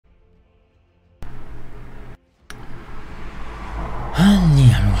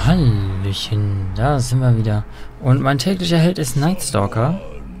Nee, hallo, Hallöchen, da sind wir wieder. Und mein täglicher Held ist Nightstalker.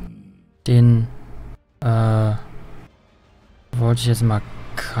 Den, wollte ich jetzt mal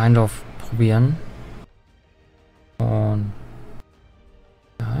kind of probieren. Und,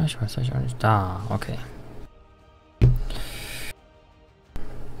 ja, ich weiß eigentlich auch nicht. Da, okay.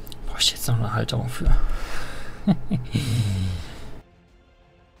 Brauche ich jetzt noch eine Halterung für?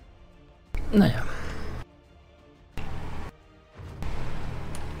 Naja.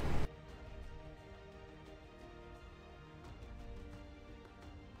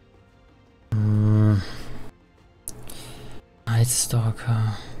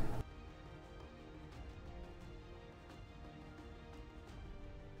 Nightstalker.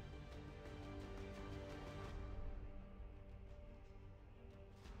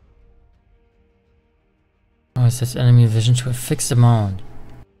 Oh, es ist Enemy Vision to a fixed amount.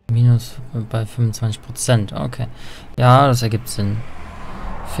 Minus bei 25%. Okay. Ja, das ergibt Sinn.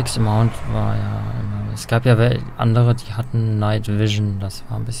 Fixed Amount war ja immer. Es gab ja andere, die hatten Night Vision. Das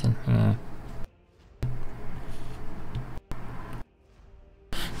war ein bisschen. Naja.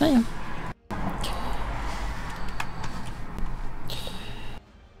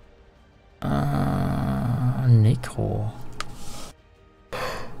 Necro.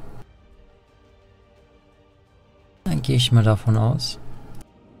 Dann gehe ich mal davon aus,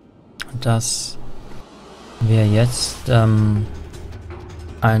 dass wir jetzt einen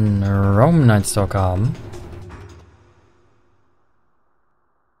Roam Nightstalker haben.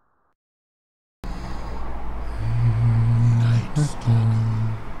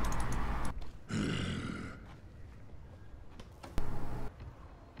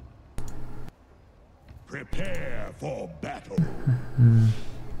 Prepare for battle.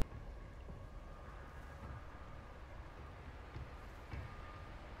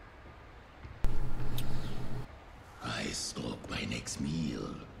 I stalk my next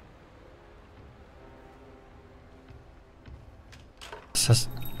meal. Ist das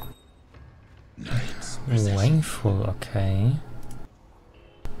Wangful, okay.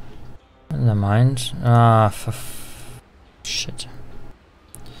 Er meint. Shit.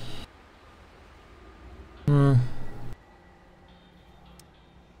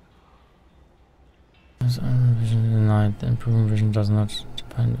 Vision night, the improving vision does not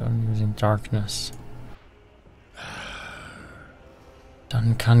depend on using darkness.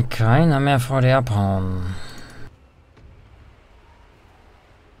 Dann kann keiner mehr vor dir abhauen.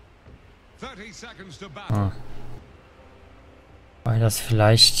 Weil das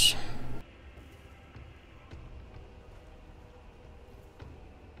vielleicht...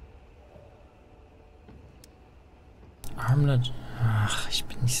 Armlet... Ach, ich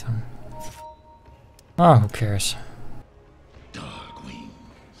bin nicht so... who cares?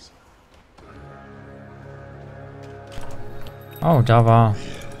 Oh, da war...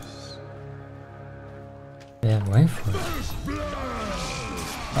 Der Wayful.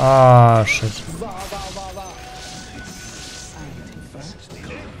 Ah, shit.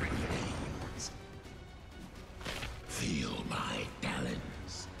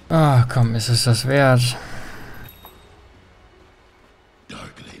 Ah, komm, ist es das wert?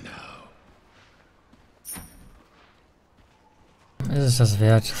 Ist es das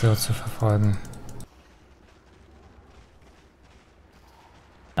wert, so zu verfolgen?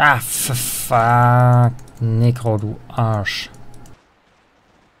 Ah, fuck. Necro, du Arsch.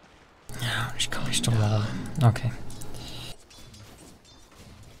 Ja, ich komme nicht drum herum. Okay.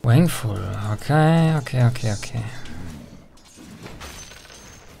 Wangful. Okay.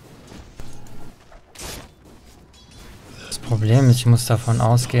 Das Problem ist, ich muss davon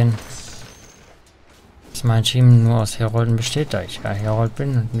ausgehen, dass mein Team nur aus Herolden besteht, da ich ja Herold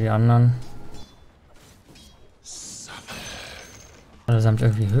bin und die anderen allesamt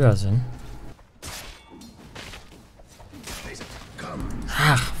irgendwie höher sind.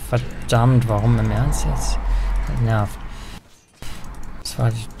 Ach, verdammt, warum im Ernst jetzt? Das nervt. Das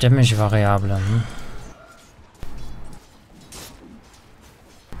war die Damage-Variable.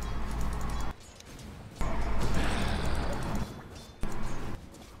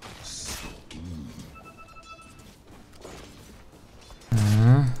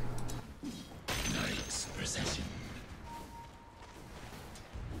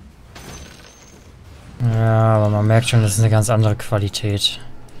 Ja, aber man merkt schon, das ist eine ganz andere Qualität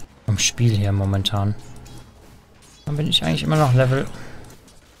vom Spiel hier momentan. Dann bin ich eigentlich immer noch Level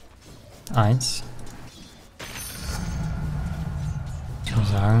 1. Ich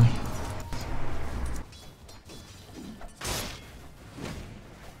muss sagen.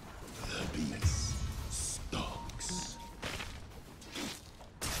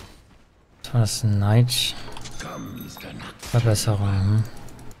 Was war das? Night? Verbesserung.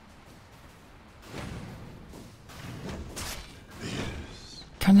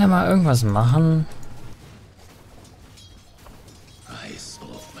 Kann der mal irgendwas machen?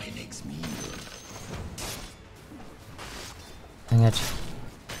 Jetzt.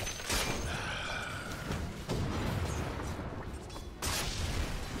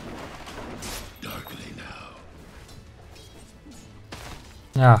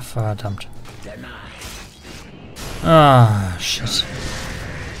 Ja, verdammt. Ah, shit.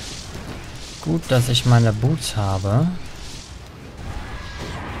 Gut, dass ich meine Boots habe.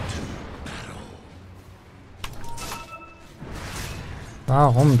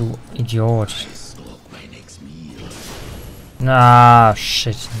 Warum, du Idiot? Na,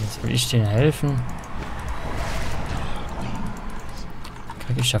 shit. Jetzt will ich denen helfen.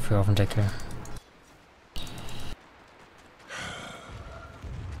 Krieg ich dafür auf den Deckel.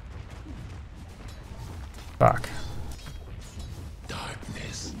 Fuck.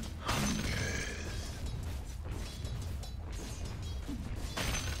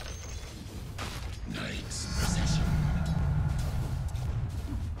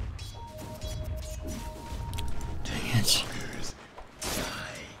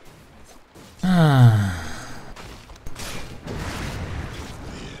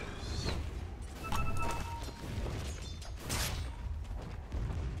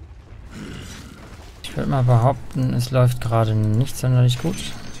 Ich würde mal behaupten, es läuft gerade nicht sonderlich gut.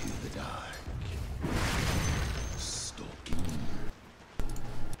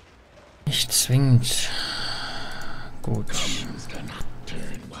 Nicht zwingend gut.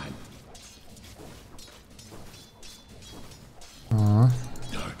 Ja.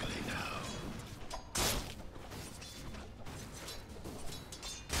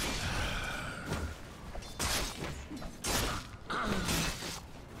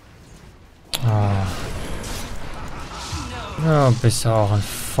 Ja, bist du auch ein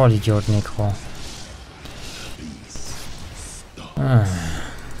Vollidiot, Nekro. Ah.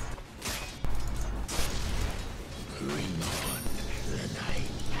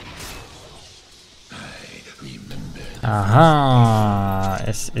 Aha,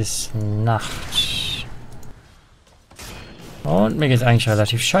 es ist Nacht. Und mir geht's eigentlich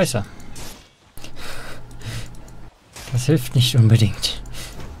relativ scheiße. Das hilft nicht unbedingt.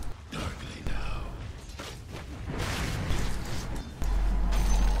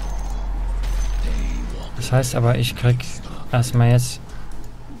 Das heißt aber, ich krieg erstmal jetzt...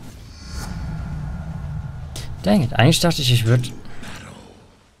 Dang it, eigentlich dachte ich würde...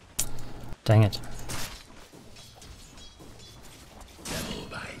 Dang it.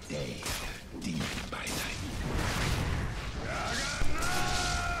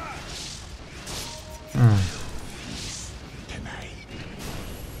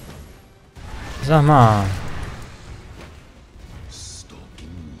 Sag mal.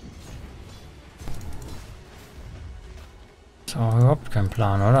 Ist auch überhaupt kein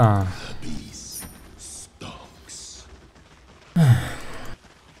Plan, oder?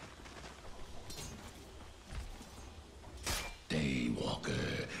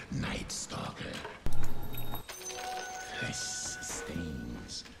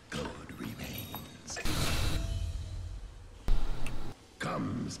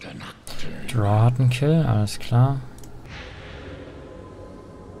 Draw hat einen Kill, alles klar.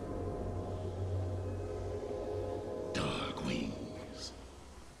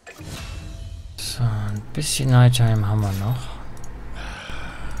 So, ein bisschen Nighttime haben wir noch.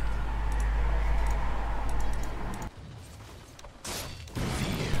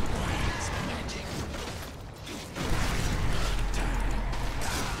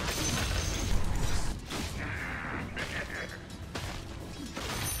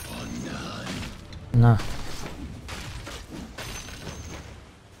 Na.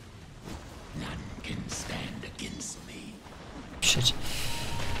 Shit.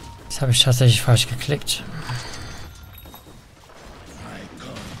 Das habe ich tatsächlich falsch geklickt.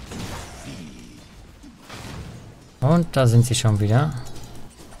 Und da sind sie schon wieder.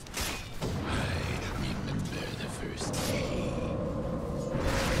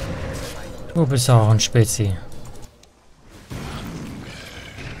 Du bist auch ein Spezi.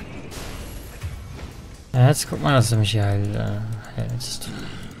 Ja, jetzt guck mal, dass du mich hier hältst.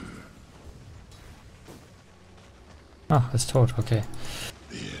 Ach, ist tot, okay.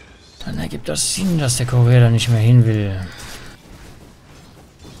 Dann ergibt das Sinn, dass der Kurier da nicht mehr hin will.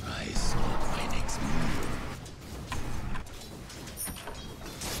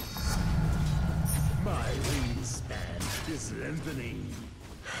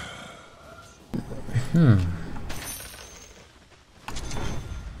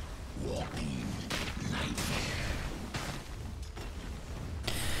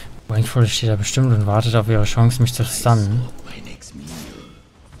 Rainfall steht da bestimmt und wartet auf ihre Chance, mich zu stunnen.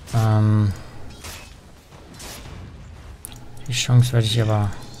 Die Chance werde ich aber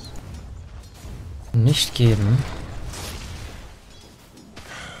nicht geben.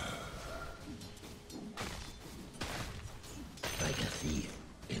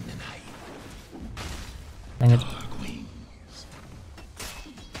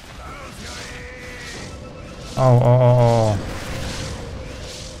 Oh.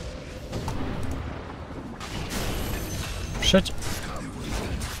 Shit.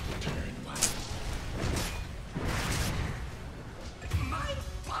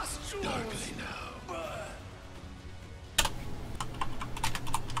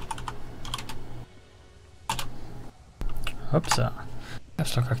 Hopsa.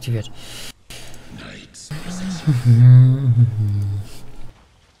 Capstock aktiviert.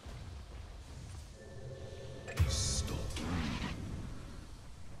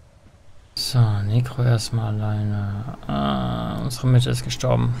 So, Necro erstmal alleine. Unsere Mitte ist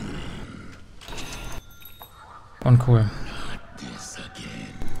gestorben. Uncool.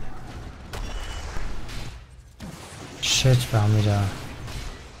 Shit, wir haben wieder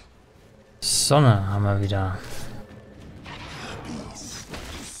Sonne, haben wir wieder.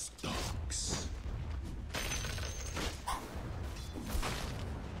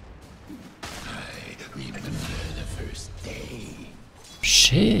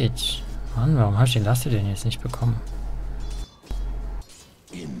 Shit. Mann, warum habe ich den Laste denn jetzt nicht bekommen?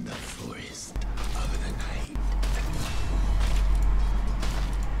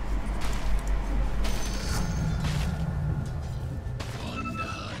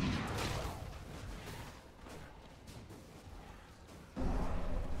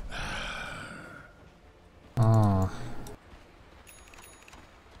 Oh.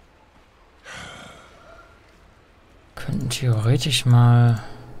 Könnten theoretisch mal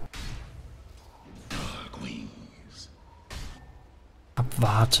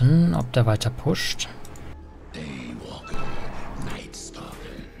abwarten, ob der weiter pusht.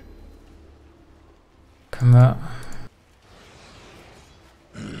 Können wir...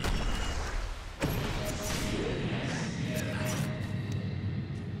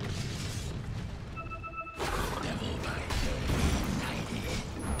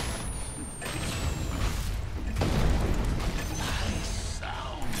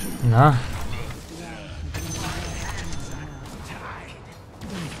 Na?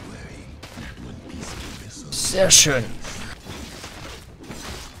 Sehr schön.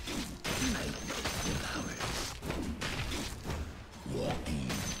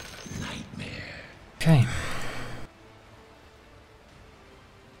 Okay.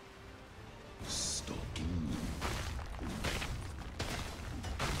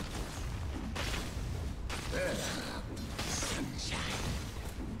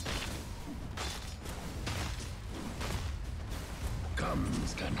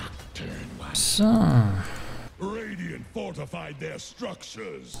 So.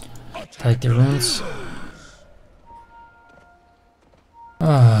 Like the runes.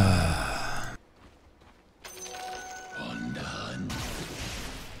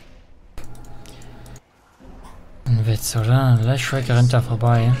 Ein Witz, oder? Lashrack rennt da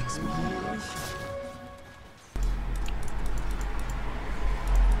vorbei.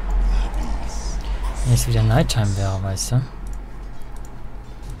 Wenn jetzt wieder Nighttime wäre, weißt du?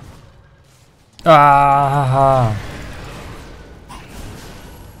 Ah!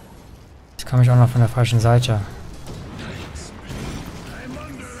 Jetzt komme ich auch noch von der falschen Seite.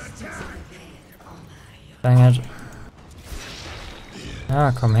 Dang it.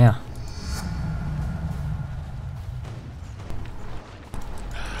 Ja, komm her.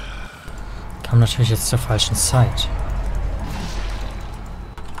 Kam natürlich jetzt zur falschen Zeit.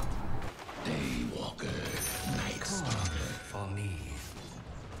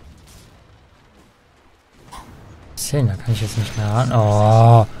 Da kann ich jetzt nicht mehr ran.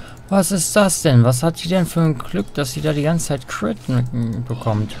 Oh, was ist das denn? Was hat die denn für ein Glück, dass sie da die ganze Zeit Crit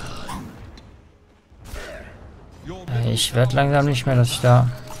bekommt? Ich werde langsam nicht mehr, dass ich da...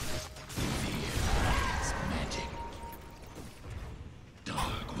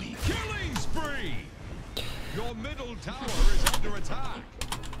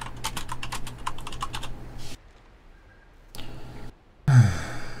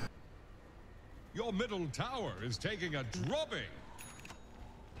 Your middle tower is taking a drubbing.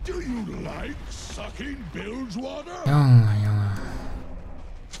 Do you like sucking bilge water? Junge.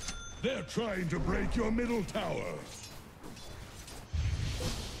 They're trying to break your middle tower.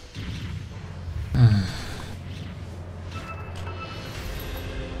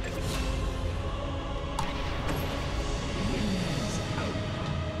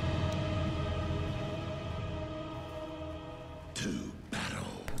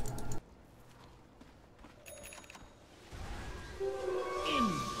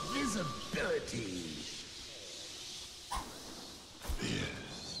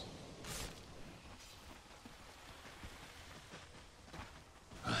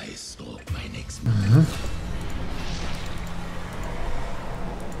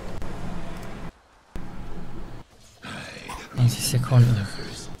 20 Sekunden.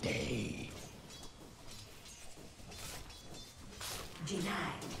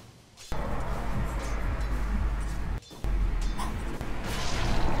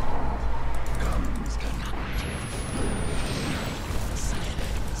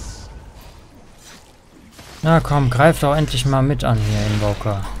 Na komm, greif doch endlich mal mit an hier,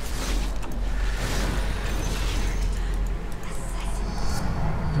 Invoker.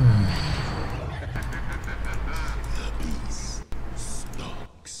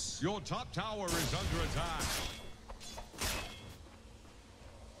 Your top tower is under attack.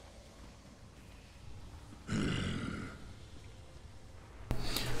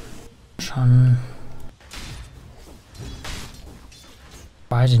 Schon.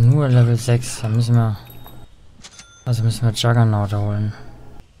 Beide nur Level 6. Da müssen wir. Also müssen wir Juggernaut holen.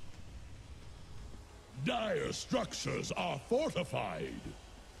 Dire structures are fortified.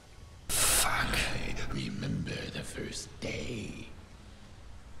 Fuck. I remember the first day.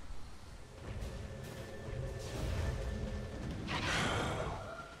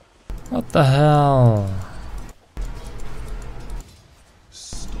 What the hell?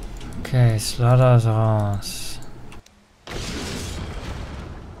 Okay, Slaughter ist raus.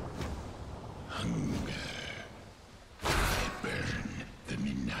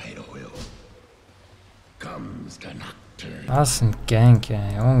 Was ein Gank,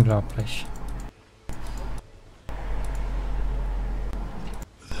 ey. Unglaublich.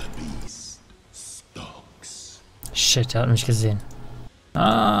 Shit, er hat mich gesehen.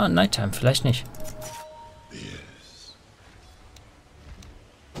 Ah, Nighttime, vielleicht nicht.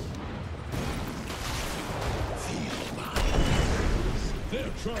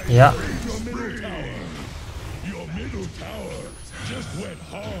 Ja.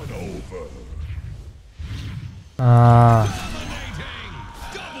 Ah.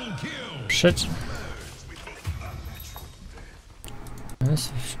 Shit.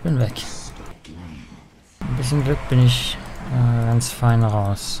 Ich bin weg. Ein bisschen Glück bin ich ganz fein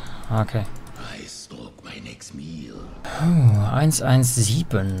raus. Okay.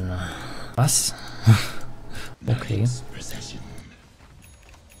 117. Was? Okay.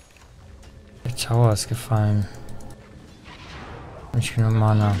 Der Tower ist gefallen. Ich bin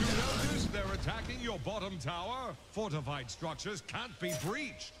Mana.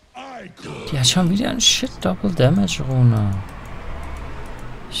 Die hat schon wieder ein Shit Double Damage Rune.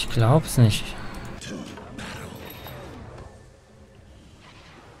 Ich glaub's nicht.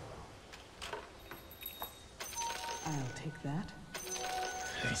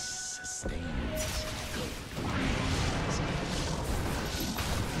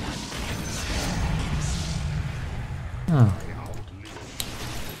 Hm.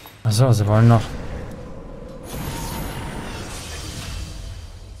 Achso, sie wollen noch.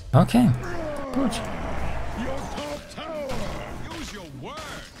 Okay, gut.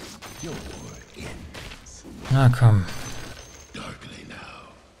 Na komm.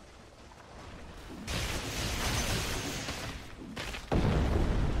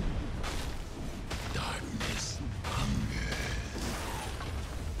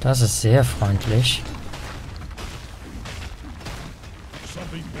 Das ist sehr freundlich.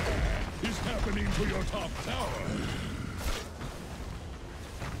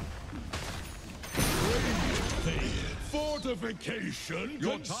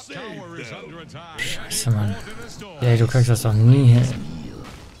 Scheiße, Mann. Ey, du kriegst das doch nie hin.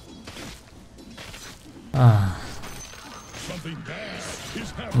 Ah.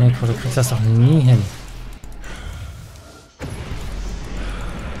 Neko, du kriegst das doch nie hin.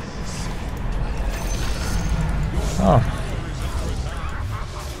 Oh.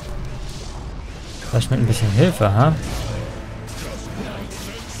 Vielleicht mit ein bisschen Hilfe, ha?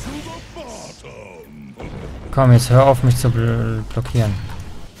 Komm, jetzt hör auf, mich zu blockieren.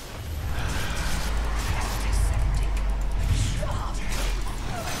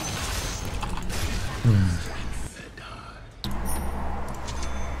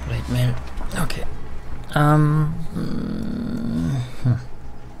 Blade Mail. Okay.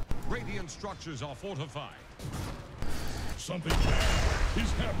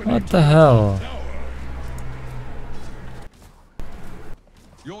 What the hell?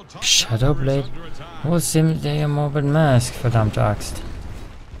 Shadowblade? Wo ist der Morbid Mask? Verdammte Axt.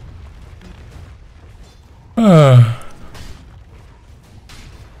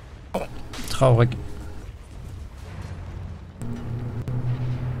 Traurig.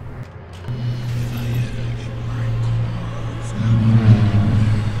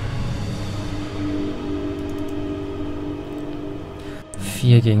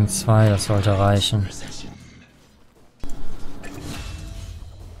 Vier gegen 2, das sollte reichen.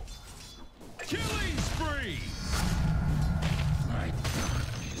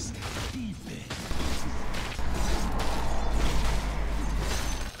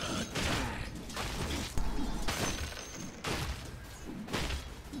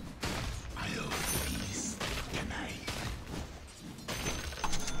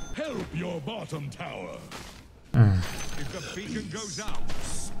 Help your bottom tower. If the beacon goes out,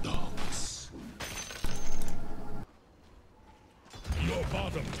 Stalks. your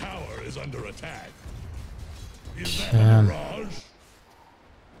bottom tower is under attack. Is that a mirage?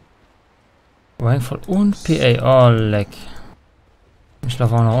 Rainfall und PA. Oh, leck. Ich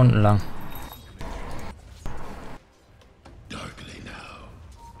laufe auch nach unten lang. Darkly now.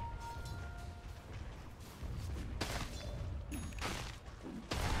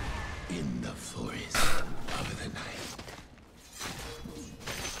 In the forest of the night.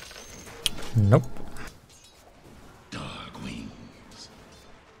 Nope. Dark wings.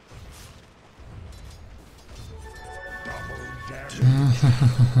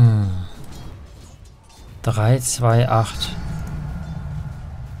 3, 2, 8.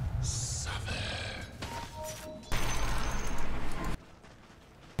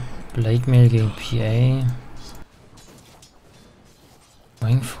 Blade Mail gegen PA.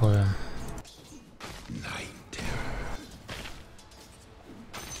 Rainfall. Night terror.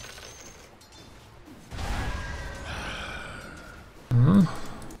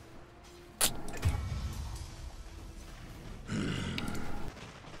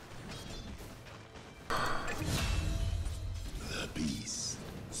 The beast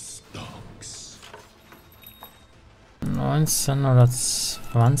stalks. 19 oder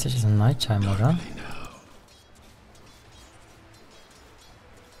 20 ist ein Nighttime, oder? Darkly now.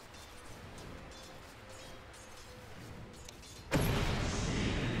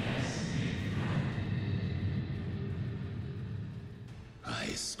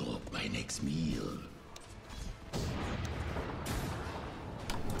 I stalk my next meal.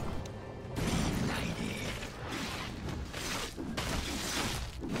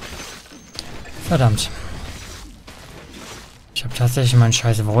 Verdammt. Ich habe tatsächlich meinen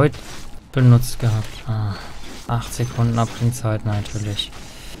scheiß Void benutzt gehabt. 8 Sekunden Abklingzeit natürlich.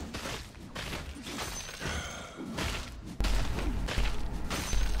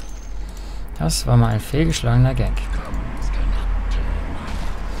 Das war mal ein fehlgeschlagener Gank.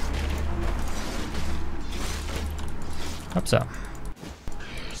 Hopsa.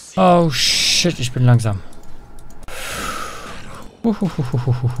 Oh shit, ich bin langsam.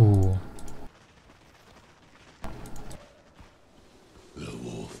 Huhuhuhuhuhu. The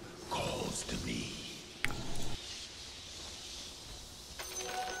wolf calls to me.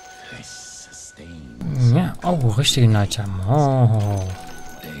 I sustain. Ja, oh, richtige Nighttime. Oh,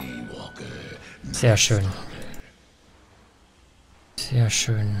 Daywalker. sehr schön. Sehr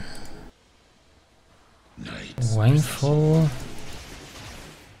schön. Night. Rainfall.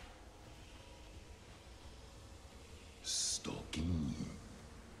 Stalking.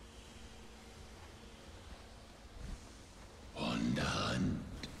 On the hunt.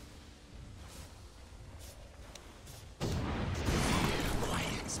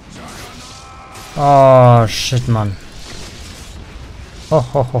 Oh, shit, Mann. Ho,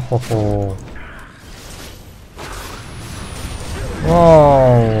 ho, ho, ho, ho.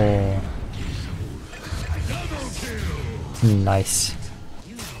 Wow. Nice.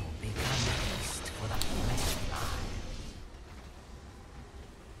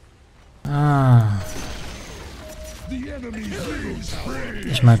 Ah. The enemy's middle tower.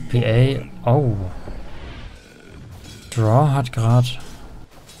 Ich mein PA. Oh. Draw hat gerade.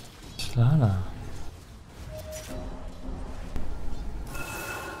 Slala.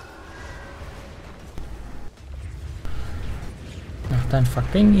 Mach dein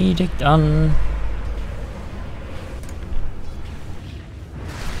fucking Edict an.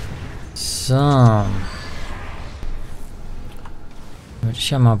 So. Würde ich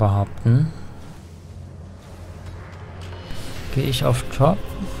ja mal behaupten. Gehe ich auf Top.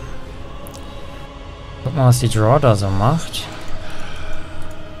 Guck mal, was die Draw da so macht.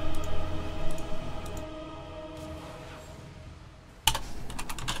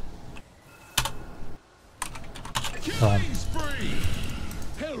 So.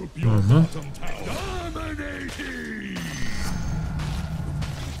 Help your bottom tower. Dominating.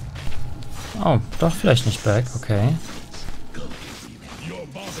 Oh, doch vielleicht nicht back, okay. Your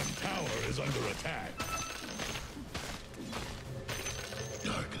bottom tower is under attack.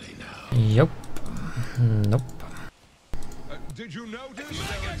 Darkly now. Jupp. Nope. Did you notice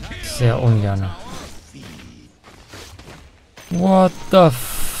their attack? Sehr ungern. What the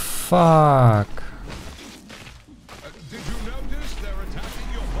fuck? Did you notice they're attacking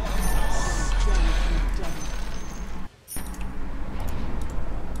your bottom tower?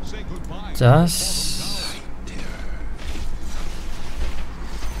 Say goodbye. Das.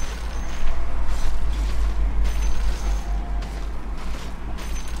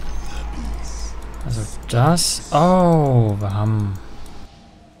 Also das. Oh, wir haben.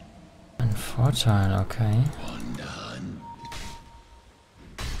 Ein Vorteil, okay.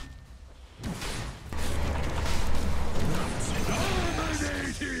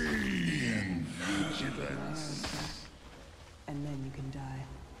 And then you can die.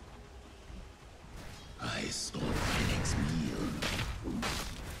 I stole my next meal.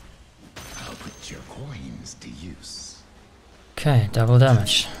 I'll put your coins to use. Okay, Double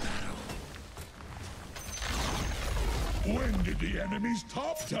Damage. When did the enemy's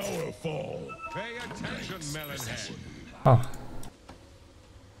top tower fall? Pay attention, Melonhead. Oh.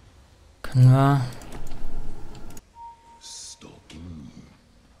 Können wir... Stalking.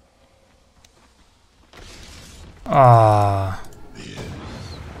 Ah.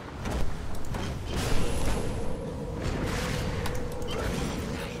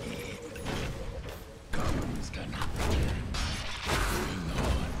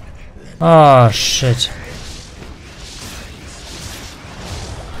 Oh, shit.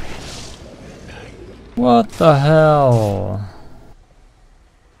 What the hell?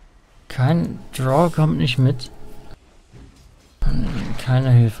 Kein Draw kommt nicht mit.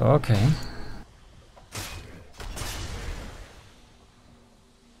 Keine Hilfe, okay.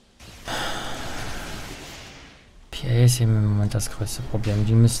 PA ist hier im Moment das größte Problem.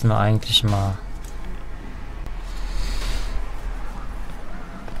 Die müssten wir eigentlich mal...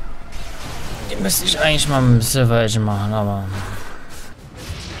 Die müsste ich eigentlich mal mit Silver Edge machen, aber...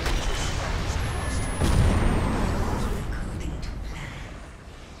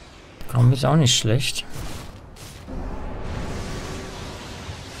 Kombi ist auch nicht schlecht.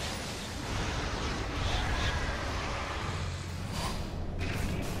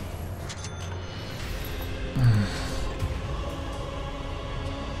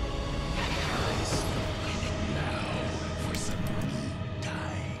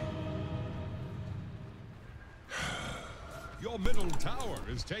 Your middle tower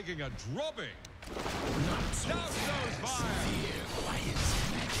is taking a drubbing. Down goes fire.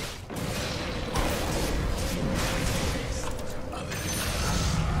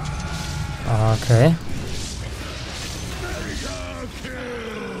 Okay.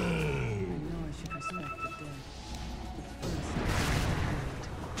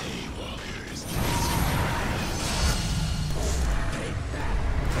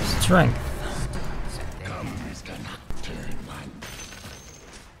 Strength.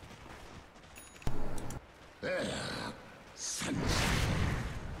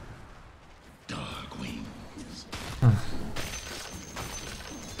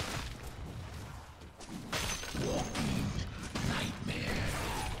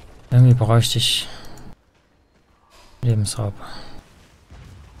 Irgendwie bräuchte ich Lebensraub.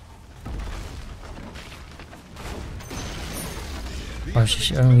 Bräuchte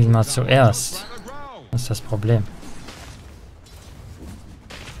ich irgendwie mal zuerst. Das ist das Problem.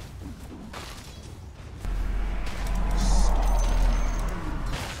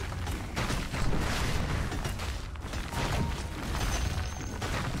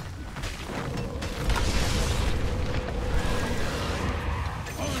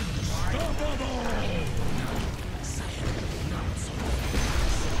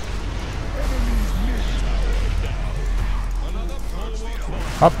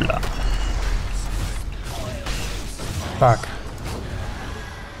 Hoppla. Fuck.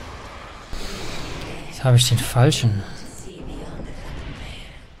 Jetzt habe ich den falschen.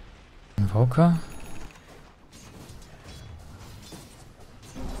 Invoker?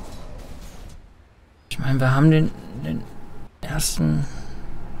 Ich meine, wir haben den ersten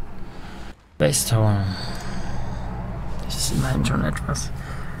Base Tower. Das ist immerhin schon etwas.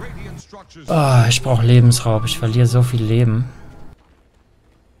 Oh, ich brauche Lebensraub. Ich verliere so viel Leben.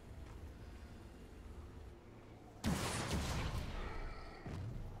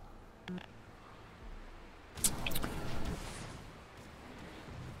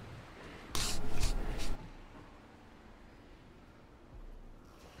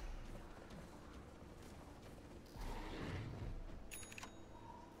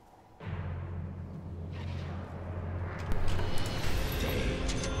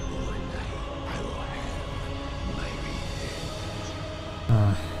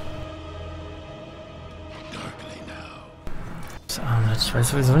 Ich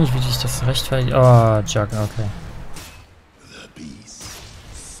weiß sowieso nicht, wie ich das rechtfertige. Oh, Jug, okay.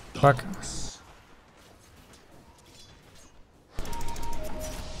 Fuck.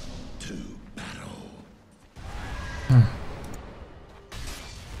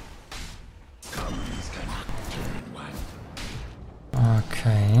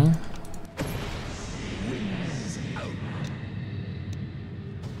 Okay.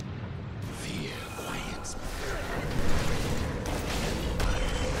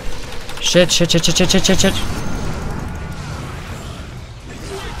 Shit, shit, shit, shit, shit, shit, shit, shit.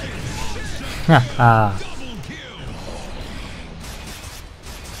 Haha.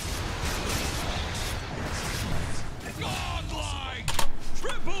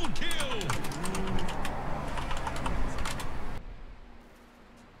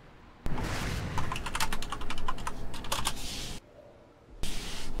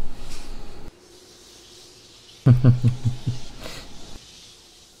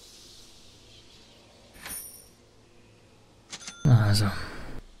 Also.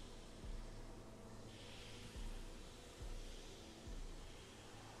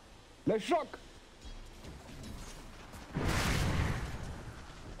 Le choc!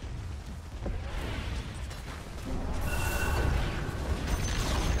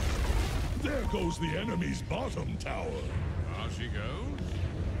 There goes the enemy's bottom tower. How she goes?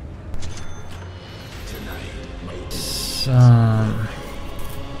 So.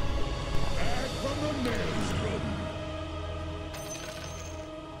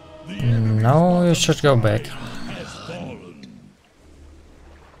 Now you should go back.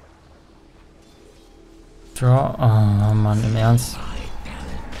 Draw. Oh Mann, im Ernst.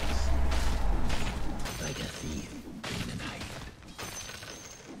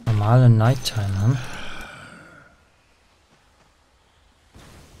 Normale Nighttime, hm?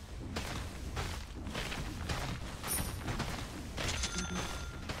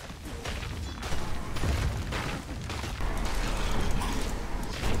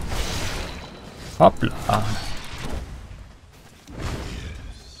 Hoppla.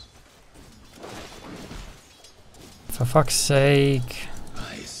 For fuck's sake.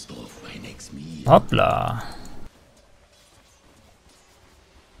 Hoppla.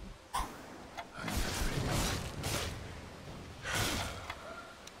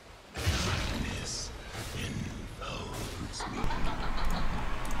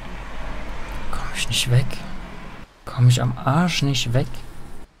 Komm ich nicht weg? Komm ich am Arsch nicht weg?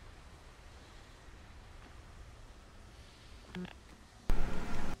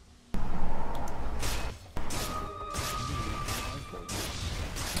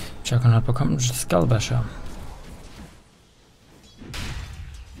 Juggernaut bekommt einen Skullbasher.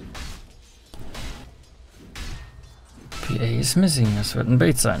 PA ist missing, das wird ein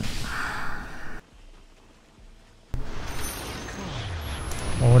Bait sein.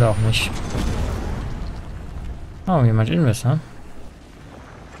 Oder auch nicht. Oh, jemand Invest, ne?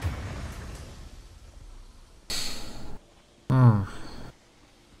 Hm.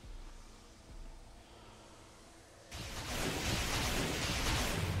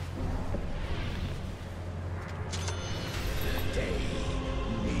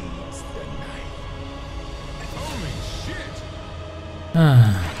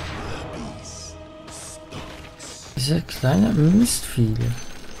 Diese kleine Mistvieh.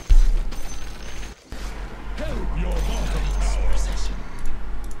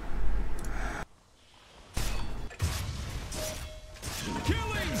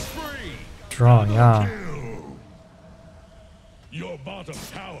 Draw, ja. Your bottom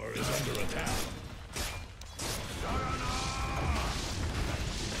tower is under attack.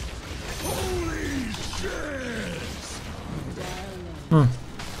 Holy shit! Hm.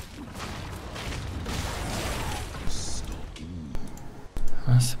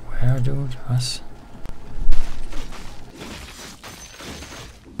 Was? Where, dude? Was?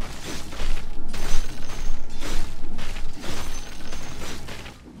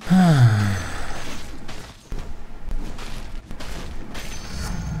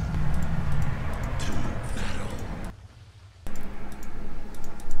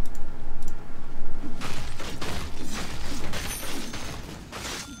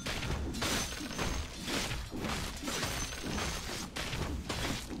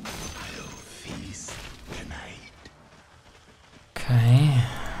 Okay.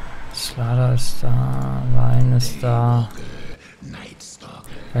 Slader ist da, Line ist da.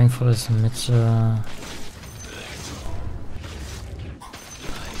 Rainfall ist in der Mitte.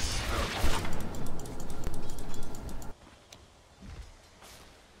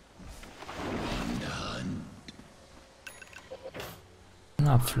 Ein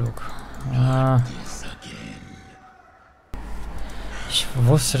Abflug. Ah. Ich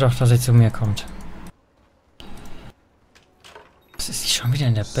wusste doch, dass sie zu mir kommt. Was ist die schon wieder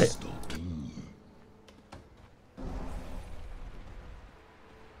in der Be...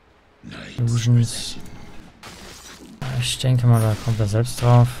 Illusions. Ich denke mal, da kommt er selbst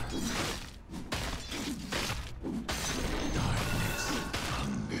drauf.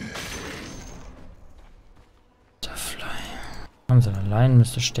 Butterfly. Haben sie allein,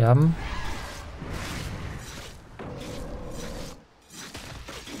 müsste sterben.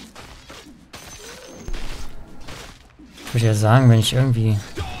 Ich würde ja sagen, wenn ich irgendwie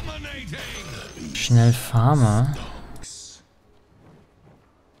schnell farme,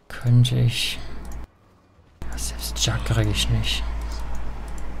 könnte ich... Ja, selbst Jug kriege ich nicht.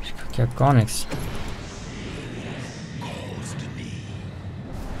 Ich krieg ja gar nichts.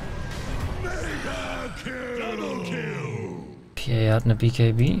 PA hat eine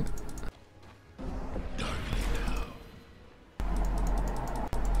BKB.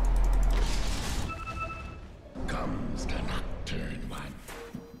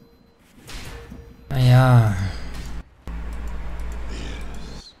 Naja.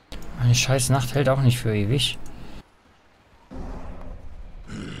 Meine scheiß Nacht hält auch nicht für ewig.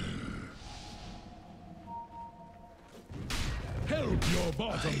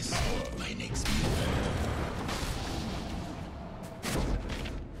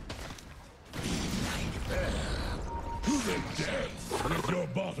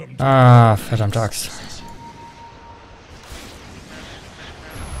 Ah, verdammte Axt.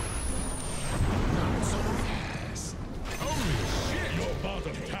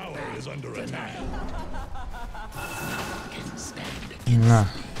 Na.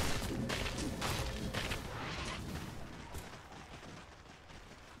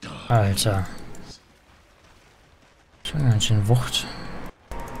 Alter. Schon ganz schön Wucht.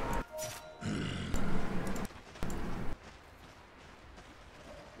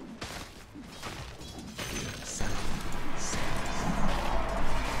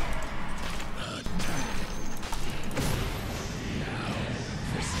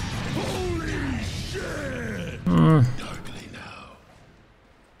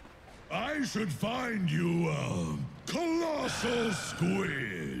 I should find you a colossal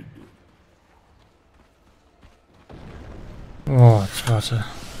squid. Oh, warte.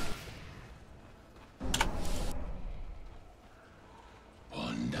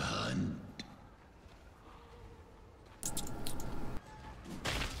 On the hunt.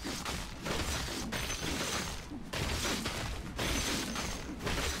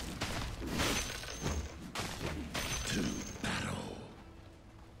 To battle.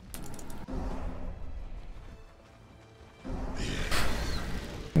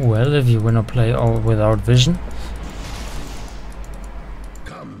 Well, if you wanna play all without vision.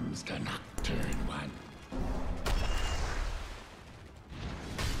 Comes the nocturne one.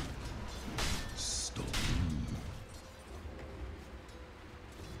 Storm.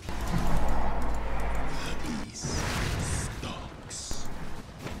 The beast stalks.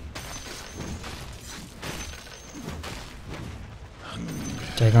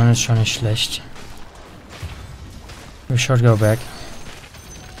 Der Gun ist schon nicht schlecht. We should go back.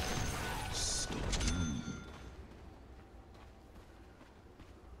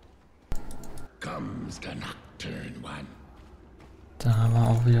 Comes the nocturne one. Da war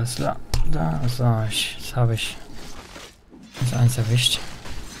auch wieder das da sah ich. Jetzt habe ich das eins erwischt.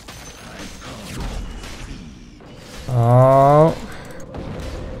 Oh.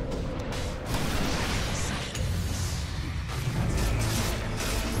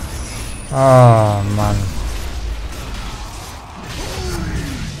 Oh Mann.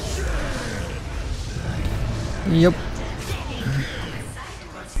 Jupp.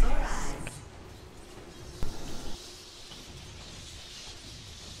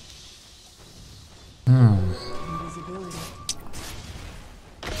 Invisibility.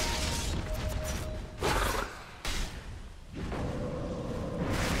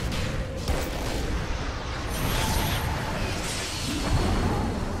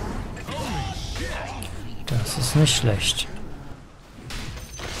 Das ist nicht schlecht.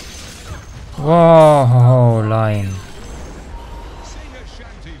 Wow, Line.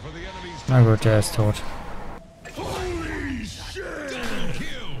 Na gut, der ist tot. Holy shit!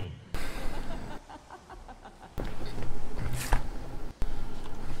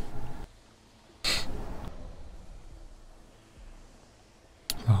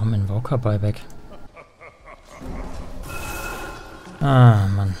 Warum Invoker Buyback? Ah,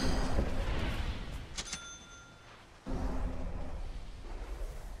 Mann.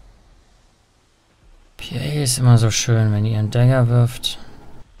 PA ist immer so schön, wenn ihr einen Dagger wirft.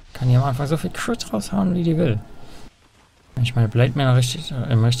 Kann die am Anfang so viel Crit raushauen, wie die will. Wenn ich meine Blade Man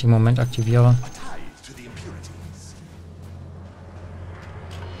im richtigen Moment aktiviere.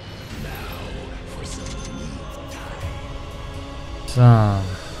 So.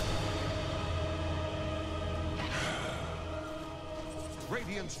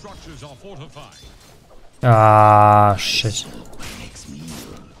 Radiant structures are fortified. Ah, shit. Makes me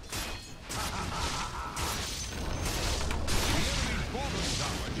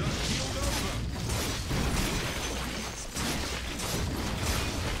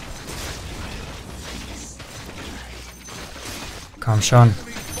Komm schon.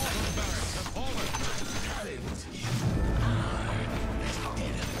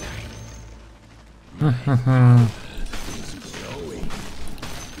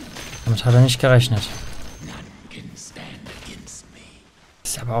 Damit hat er nicht gerechnet.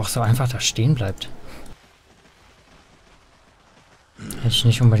 Ist aber auch so einfach, dass stehen bleibt. Hätte ich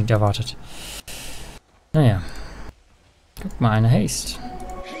nicht unbedingt erwartet. Naja. Guck mal, eine Haste.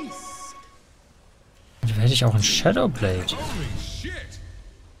 Und hätte ich auch ein Shadowblade.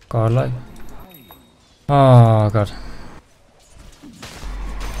 Godlike. Oh Gott.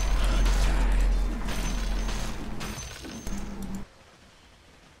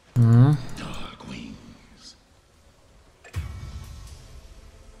 Hm.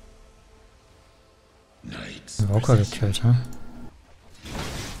 Walker gekillt, ne?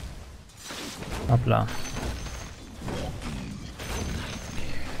 Hoppla.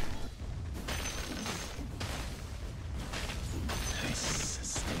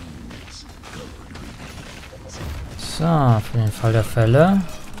 So, für den Fall der Fälle.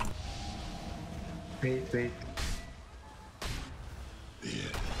 Wait.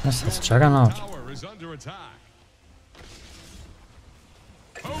 Das ist Juggernaut.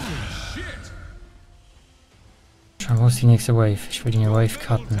 Schon, wo ist die nächste Wave? Ich will die Wave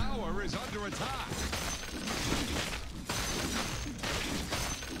cutten.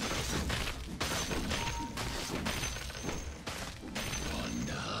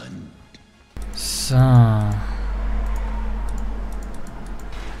 So.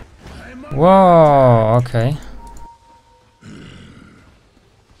 Wow, okay.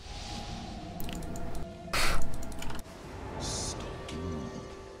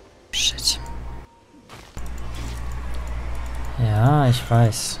 Shit. Ja, ich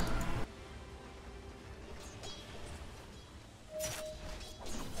weiß.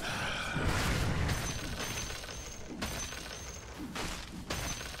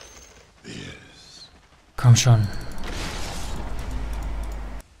 Komm schon.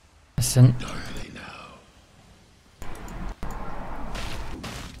 Es sind...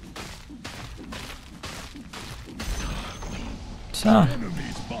 So.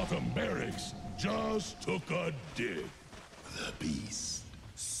 Enemy's bottom barracks just took a dig. The beast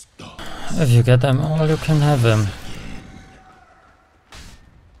stopped. If you get them all, you can have them.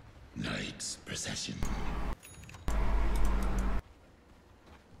 Knight's procession.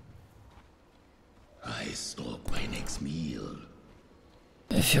 I stalk my next meal.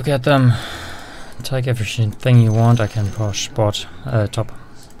 If you get them, take everything you want. I can push bot, top.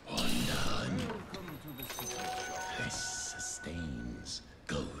 This sustains.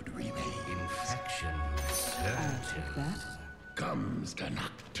 Gold remain. Infection. Take that. Comes the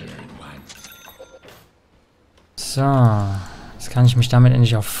nocturne one. So. Jetzt kann ich mich damit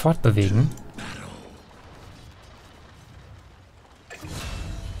endlich auch fortbewegen.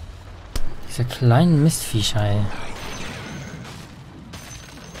 Diese kleinen Mistviecher, ey.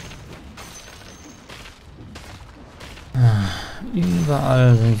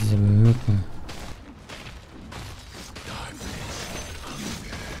 Überall sind diese Mücken.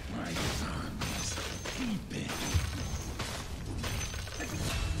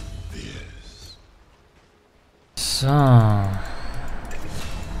 So.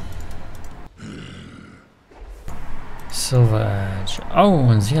 Silver Edge. Oh,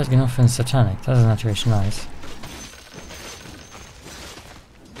 und sie hat genug für den Satanic. Das ist natürlich nice.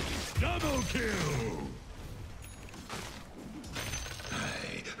 Double kill.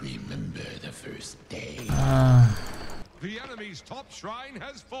 I remember the first day. The enemy's top shrine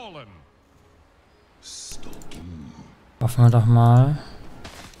has fallen. Stalking. Hoffen wir doch mal.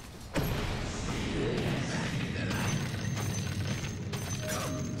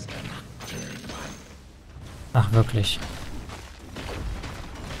 Ach, wirklich.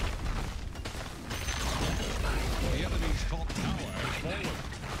 The enemy's top tower has fallen.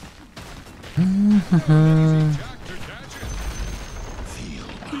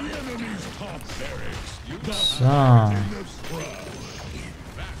 The enemy's top barracks. You So.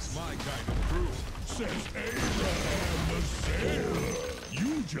 That's my kind of crew. Says Abraham the sailor.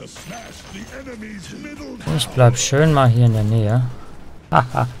 You just smashed the enemy's middle tower. Ich bleib schön mal hier in der Nähe.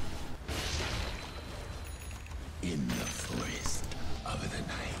 Haha. In the forest of the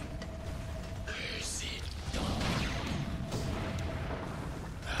night. Cursed dawn.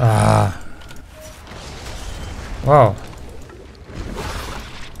 Ah. Wow.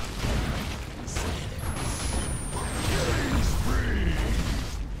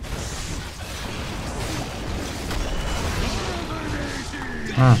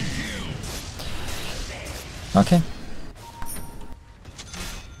 Ah. Okay.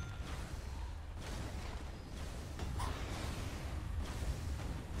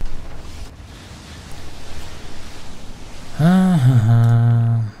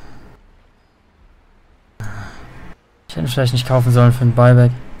 Ich hätte vielleicht nicht kaufen sollen für ein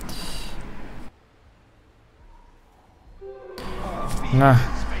Buyback. Na.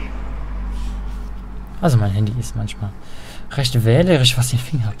 Also mein Handy ist manchmal recht wählerisch, was den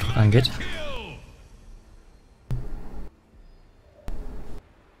Fingerabdruck angeht.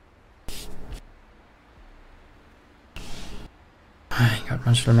 Mein Gott,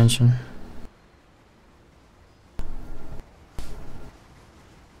 manche Menschen.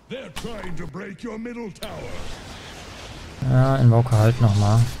 Ja, invoke halt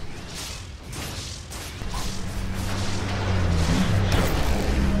nochmal.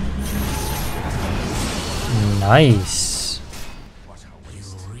 Nice.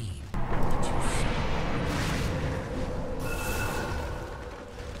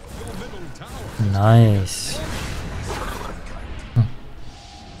 Nice.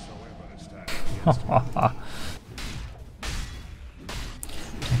 Der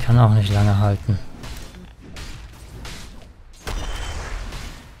kann auch nicht lange halten.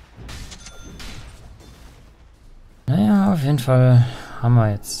 Naja, auf jeden Fall haben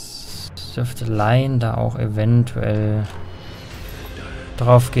wir jetzt. Dürfte Line da auch eventuell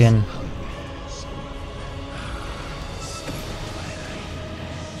drauf gehen.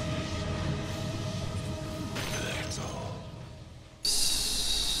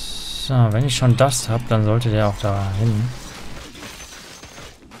 So, wenn ich schon das habe, dann sollte der auch da hin.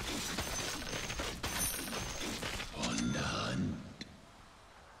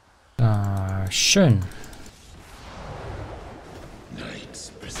 Schön.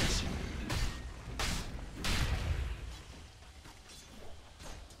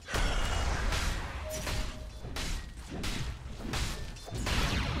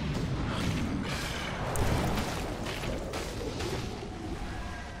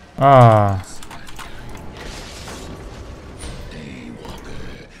 Ah.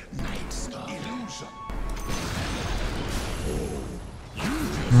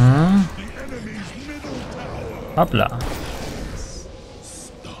 Hm. Hoppla.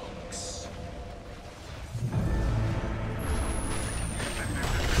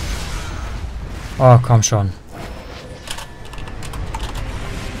 Oh, komm schon.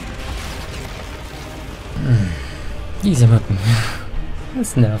 Diese Mücken.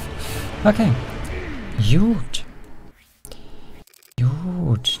 Das nervt. Okay. Gut.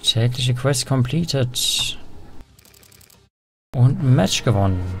 Gut. Tägliche Quest completed. Und ein Match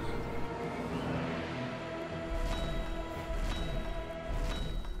gewonnen.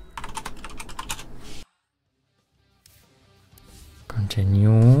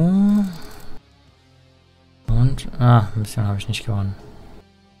 Continue. Und, ein bisschen habe ich nicht gewonnen.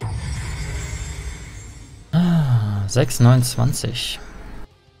 6,29.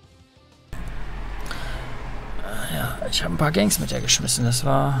 Ja, ich habe ein paar Gangs mit der geschmissen, das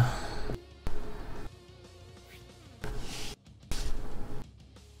war...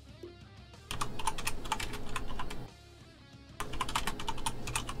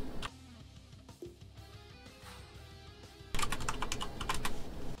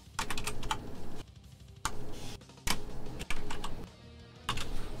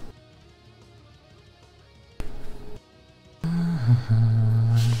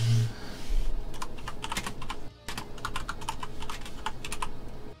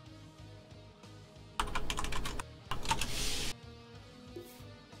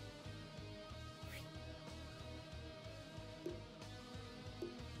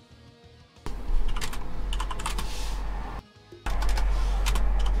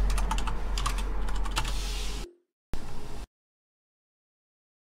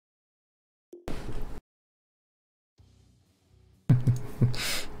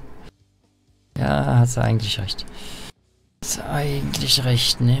 Ja, hat sie eigentlich recht. Hat sie eigentlich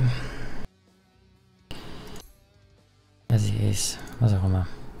recht, ne? Ja, sie ist. Was auch immer.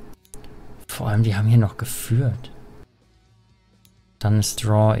 Vor allem, die haben hier noch geführt. Dann ist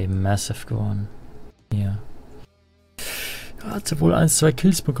Draw eben massive geworden. Hier. Ja, hat sie wohl 1, 2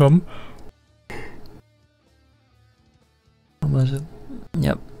 Kills bekommen.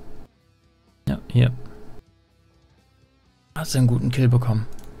 Ja. Ja, hier. Hat sie einen guten Kill bekommen.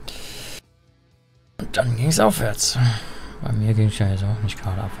 Und dann ging es aufwärts. Bei mir ging es ja jetzt auch nicht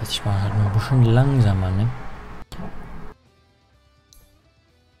gerade abwärts. Ich war halt nur ein bisschen langsamer, ne?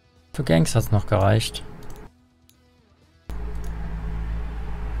 Für Gangs hat es noch gereicht.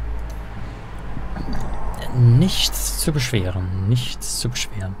 Nichts zu beschweren. Nichts zu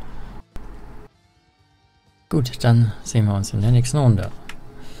beschweren. Gut, dann sehen wir uns in der nächsten Runde.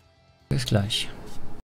 Bis gleich.